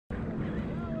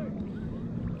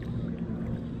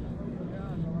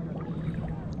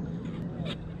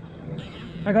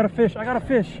I got a fish. I got a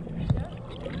fish.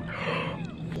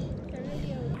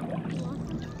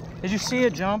 Did you see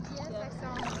it jump? Yes, I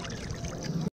saw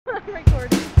him. I'm recording.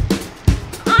 This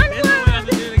is what we have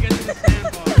to do to get to the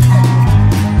sandbar.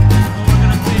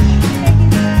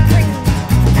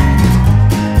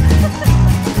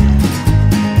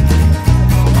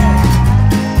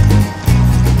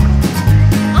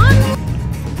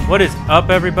 What is up,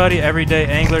 everybody? Everyday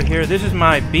Angler here. This is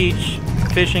my beach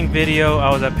fishing video. I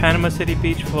was at Panama City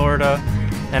Beach, Florida,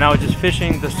 and I was just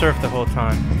fishing the surf the whole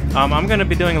time. I'm going to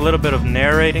be doing a little bit of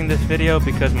narrating this video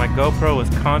because my GoPro was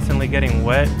constantly getting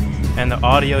wet and the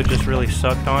audio just really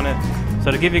sucked on it.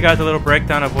 So to give you guys a little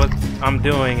breakdown of what I'm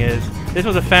doing is, this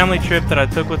was a family trip that I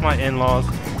took with my in-laws.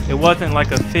 It wasn't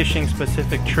like a fishing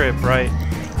specific trip, right?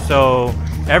 So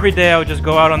every day I would just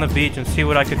go out on the beach and see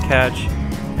what I could catch.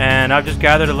 And I've just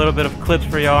gathered a little bit of clips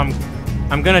for y'all.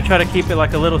 I'm gonna try to keep it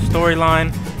like a little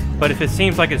storyline, but if it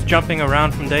seems like it's jumping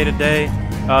around from day to day,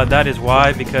 that is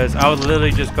why, because I would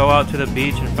literally just go out to the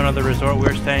beach in front of the resort we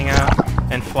were staying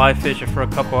at and fly fish it for a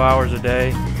couple hours a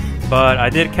day. But I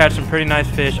did catch some pretty nice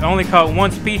fish. I only caught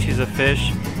one species of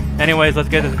fish. Anyways, let's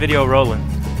get this video rolling.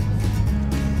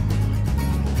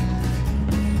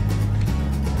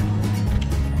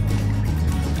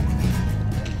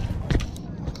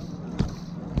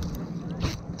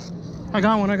 I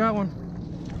got one.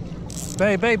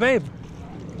 Babe.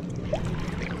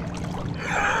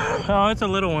 Oh, it's a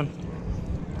little one.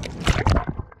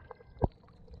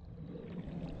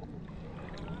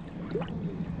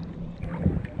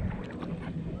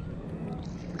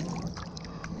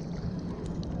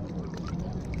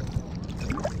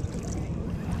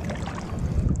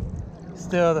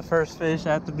 Still the first fish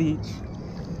at the beach.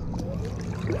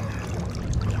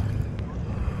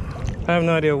 I have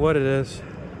no idea what it is.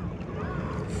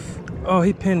 Oh,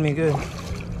 he pinned me good.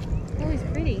 Oh, he's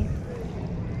pretty.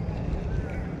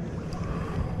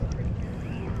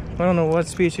 I don't know what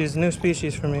species, new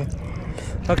species for me.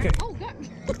 Okay. Oh, God.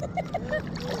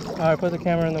 Alright, put the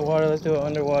camera in the water. Let's do an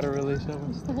underwater release of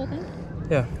it. Just the whole thing?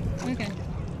 Yeah. Okay.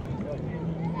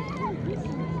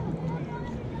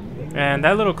 And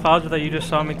that little clouser that you just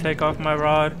saw me take off my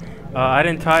rod, I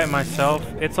didn't tie it myself.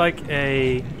 It's like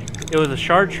it was a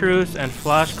chartreuse and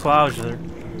flash clouser,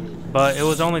 but it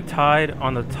was only tied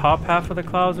on the top half of the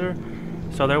clouser,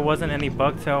 so there wasn't any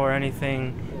bucktail or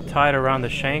anything tied around the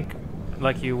shank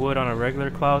like you would on a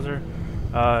regular clouser.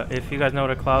 If you guys know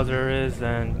what a clouser is,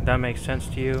 then that makes sense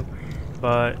to you.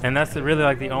 And that's really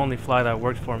like the only fly that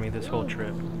worked for me this whole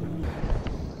trip.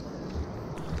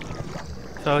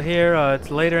 So here,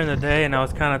 it's later in the day and I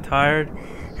was kind of tired,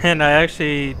 and I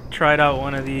actually tried out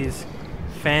one of these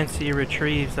fancy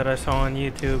retrieves that I saw on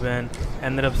YouTube and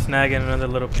ended up snagging another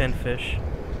little pinfish.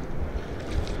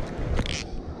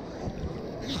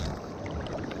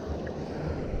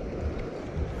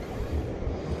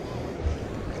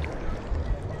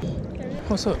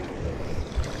 What's up?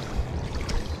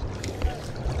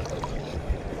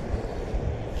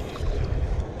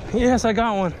 Yes, I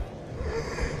got one.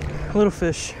 Little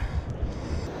fish.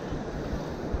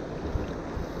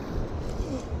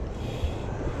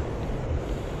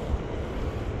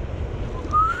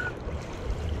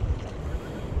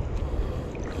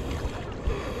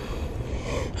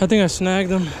 I think I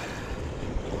snagged them.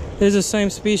 This is the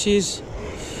same species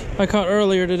I caught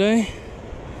earlier today.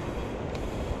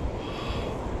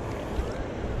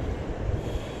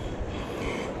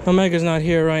 Omega's not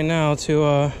here right now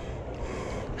to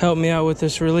help me out with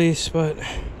this release, but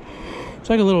it's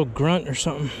like a little grunt or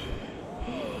something.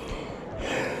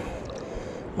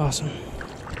 Awesome.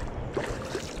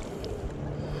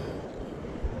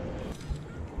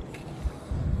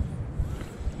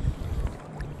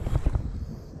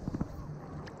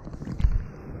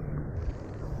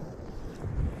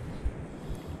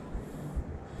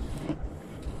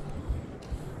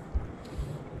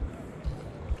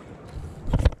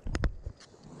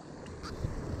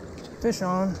 Fish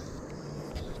on.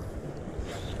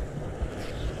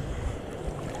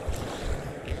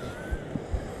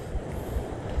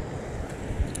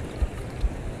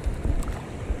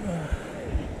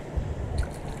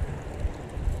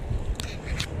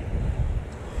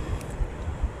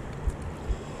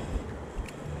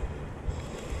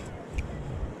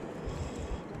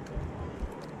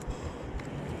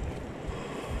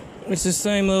 It's the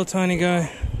same little tiny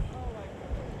guy.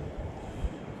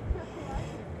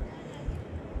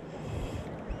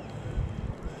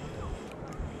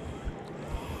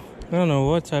 I don't know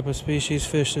what type of species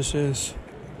fish this is.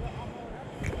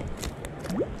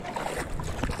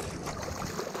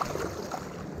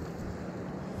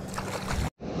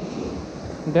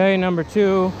 Day number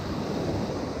 2.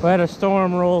 We had a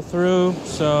storm roll through,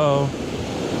 so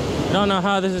don't know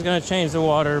how this is gonna change the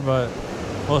water, but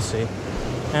we'll see.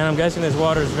 And I'm guessing this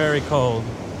water is very cold.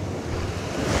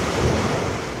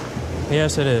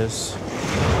 Yes, it is.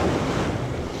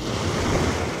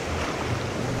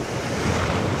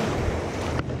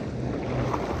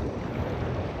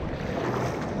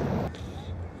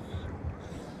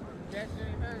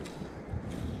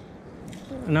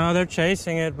 No, they're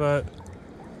chasing it, but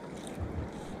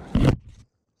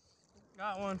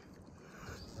got one.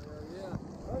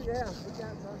 Oh yeah, we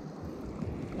got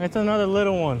some. It's another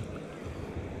little one.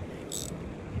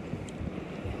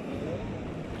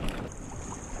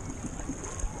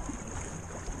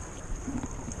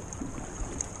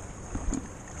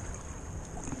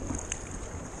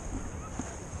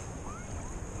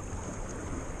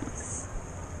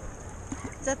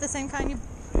 Is that the same kind you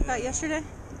got yesterday?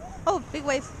 Oh, big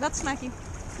wave. That's smacky.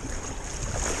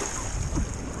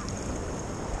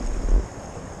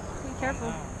 Be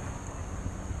careful.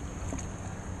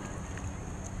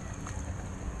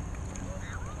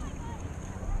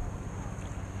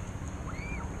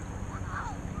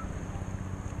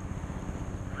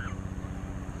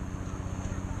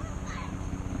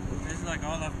 This is like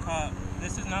all I've caught.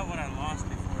 This is not what I lost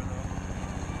before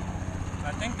though.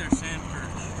 I think they're sand perch.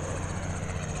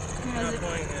 Is it?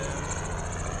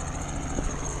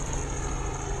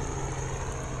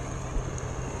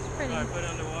 It's pretty. I put it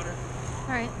underwater.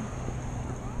 All right.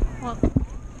 Well.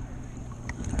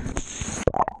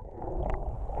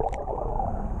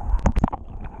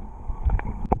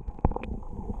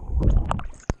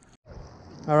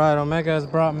 All right, Omega has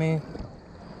brought me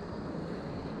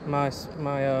my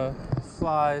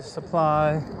flies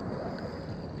supply.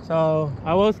 So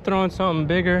I was throwing something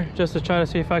bigger just to try to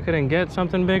see if I couldn't get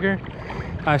something bigger.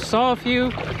 I saw a few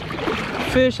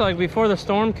fish like before the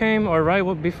storm came, or right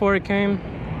before it came.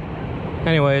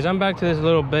 Anyways, I'm back to this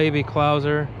little baby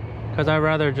clouser because I'd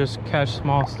rather just catch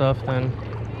small stuff than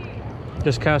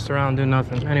just cast around and do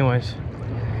nothing. Anyways.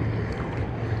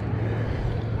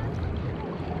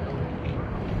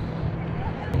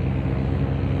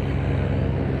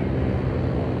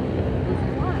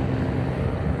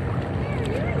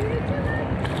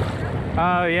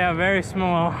 Oh yeah, very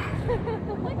small.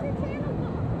 What's your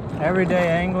channel called? Everyday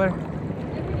Angler.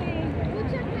 Everyday Angler. We'll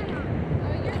check that out.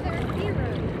 Oh, you're their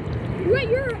hero. Wait,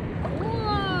 you're...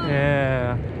 Whoa.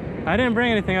 Yeah. I didn't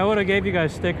bring anything. I would have gave you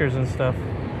guys stickers and stuff.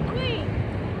 Wait.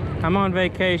 I'm on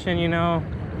vacation, you know.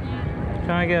 Yeah.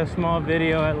 Trying to get a small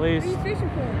video at What are least. you fishing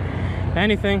for?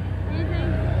 Anything.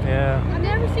 Anything? Yeah. I've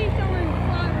never seen someone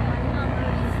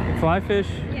fly with Fly fish?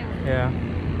 Yeah. Yeah.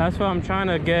 That's what I'm trying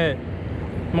to get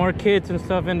more kids and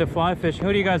stuff into fly fishing.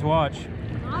 Who do you guys watch?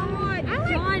 I like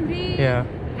John B. Yeah.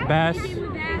 Bass.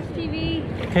 Bass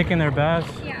TV. Kicking their bass.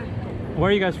 Yeah. Where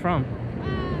are you guys from?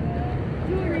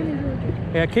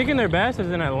 Georgia. Yeah, Kicking Their Bass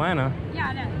is in Atlanta. Yeah,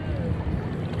 I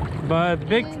know. But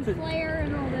big... And Flair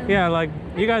and all that. Yeah, like,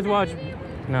 you guys watch...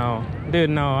 No. Dude,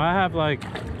 no. I have like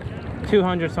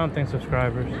 200 something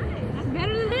subscribers. That's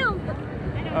better than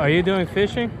him. Are you doing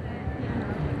fishing?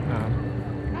 No.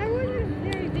 I wasn't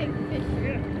a very big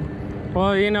fisher.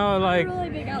 Well, you know, like, Really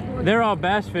big outdoor. they're all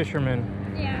bass fishermen.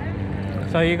 Yeah.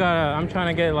 So you gotta... I'm trying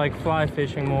to get like fly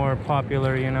fishing more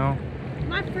popular, you know?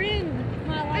 My friend,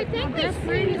 my best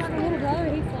friend, he's like a little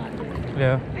brother, he flies it.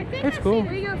 Yeah. I think It's cool.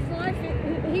 We go fly fish.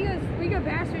 We go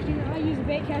bass fishing. I use a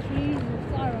bait caster. He uses a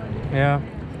fly rod. Yeah.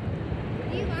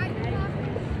 Do you like fly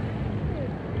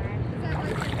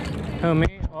fish? Who,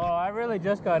 me? Oh, I really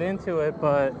just got into it,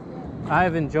 but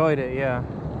I've enjoyed it, yeah.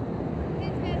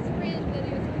 His best friend that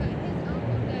he was talking about, his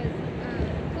uncle does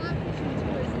fly fishing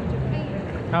tours in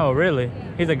Japan. Oh, really?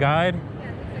 Yeah. He's a guide? Yeah,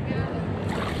 he's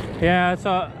a guy. Yeah,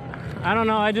 so I don't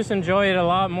know, I just enjoy it a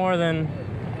lot more than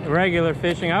regular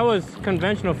fishing. I was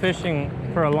conventional fishing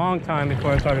for a long time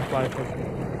before I started fly fishing.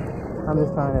 I'm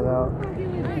just trying it out.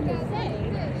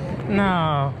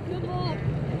 No. Good luck.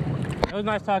 It was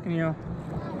nice talking to you.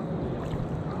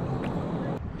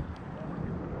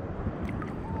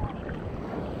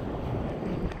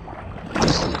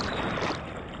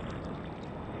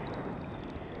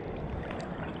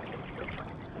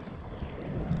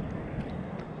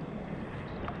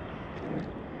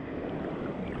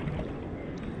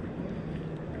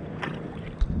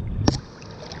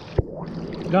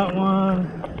 Got one.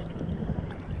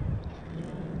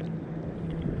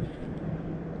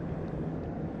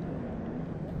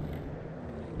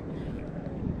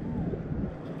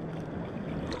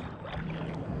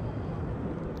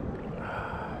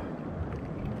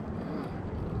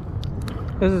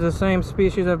 This is the same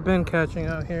species I've been catching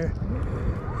out here.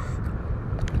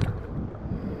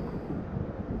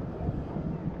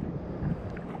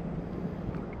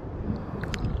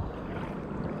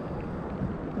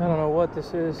 what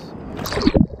this is.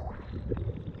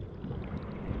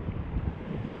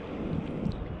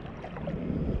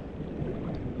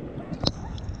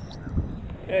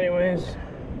 Anyways.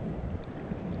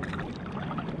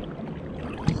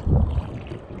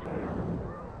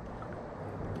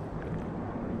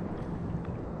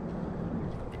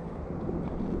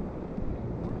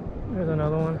 There's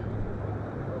another one.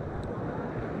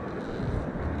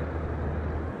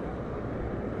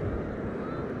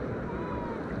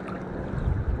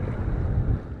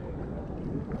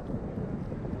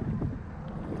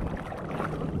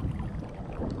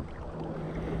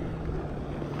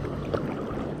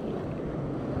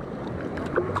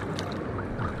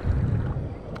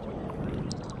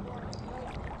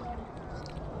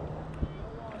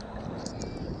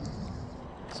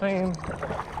 Same.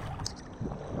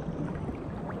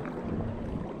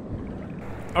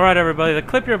 Alright everybody, the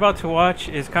clip you're about to watch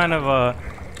is kind of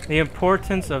the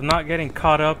importance of not getting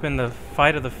caught up in the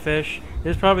fight of the fish.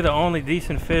 This is probably the only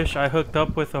decent fish I hooked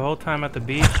up with the whole time at the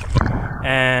beach.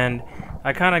 And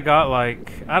I kind of got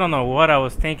like, I don't know what I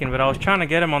was thinking, but I was trying to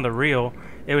get him on the reel.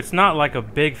 It's not like a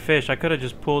big fish, I could have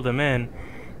just pulled him in.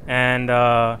 And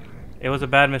it was a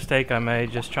bad mistake I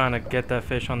made, just trying to get that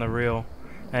fish on the reel.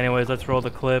 Anyways, let's roll the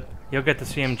clip. You'll get to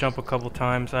see him jump a couple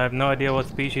times. I have no idea what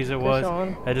species it was.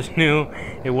 I just knew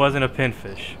it wasn't a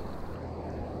pinfish.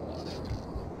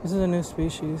 This is a new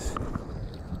species.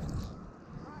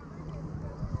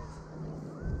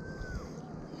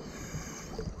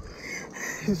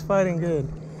 He's fighting good.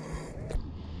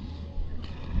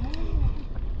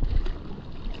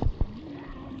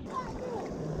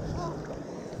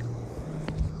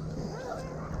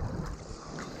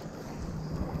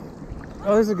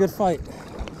 Oh, this is a good fight.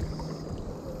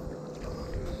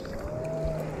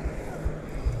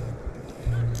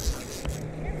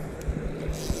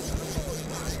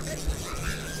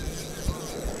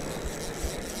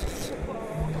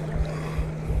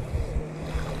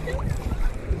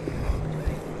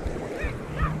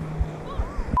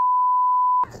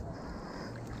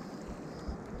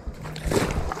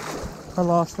 I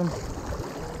lost him.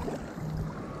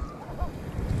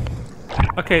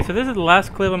 Okay, so this is the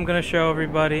last clip I'm going to show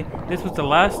everybody. This was the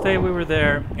last day we were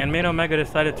there, and me and Omega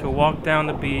decided to walk down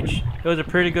the beach. It was a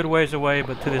pretty good ways away,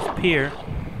 but to this pier,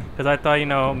 because I thought, you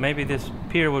know, maybe this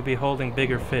pier would be holding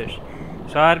bigger fish.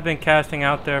 So I had been casting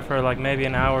out there for like maybe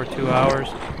an hour, 2 hours,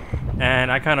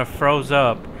 and I kind of froze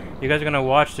up. You guys are going to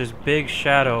watch this big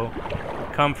shadow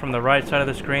come from the right side of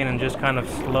the screen and just kind of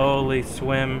slowly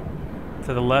swim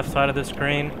to the left side of the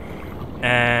screen.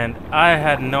 And I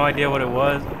had no idea what it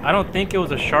was. I don't think it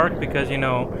was a shark because, you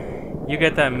know, you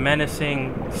get that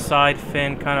menacing side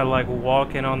fin kind of like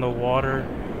walking on the water.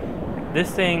 This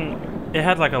thing, it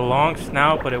had like a long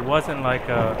snout, but it wasn't like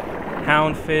a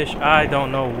houndfish. I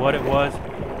don't know what it was.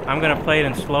 I'm gonna play it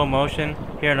in slow motion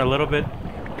here in a little bit.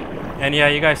 And yeah,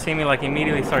 you guys see me like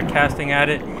immediately start casting at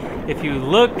it. If you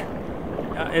look,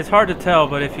 it's hard to tell,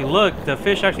 but if you look, the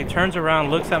fish actually turns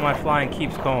around, looks at my fly, and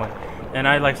keeps going. And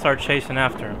I like start chasing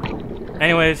after him.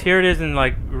 Anyways, here it is in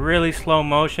like really slow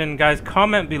motion. Guys,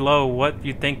 comment below what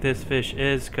you think this fish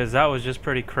is, because that was just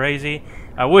pretty crazy.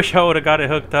 I wish I would have got it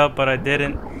hooked up, but I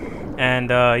didn't. And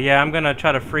yeah, I'm gonna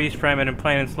try to freeze frame it and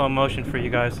play it in slow motion for you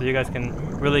guys, so you guys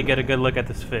can really get a good look at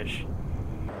this fish.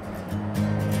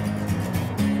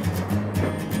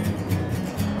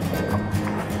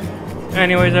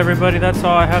 Anyways, everybody, that's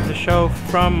all I have to show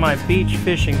from my beach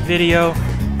fishing video.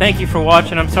 Thank you for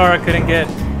watching. I'm sorry I couldn't get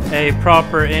a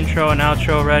proper intro and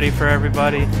outro ready for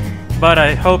everybody, but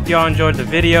I hope y'all enjoyed the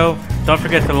video. Don't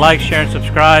forget to like, share, and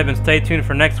subscribe, and stay tuned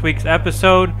for next week's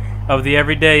episode of The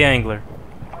Everyday Angler.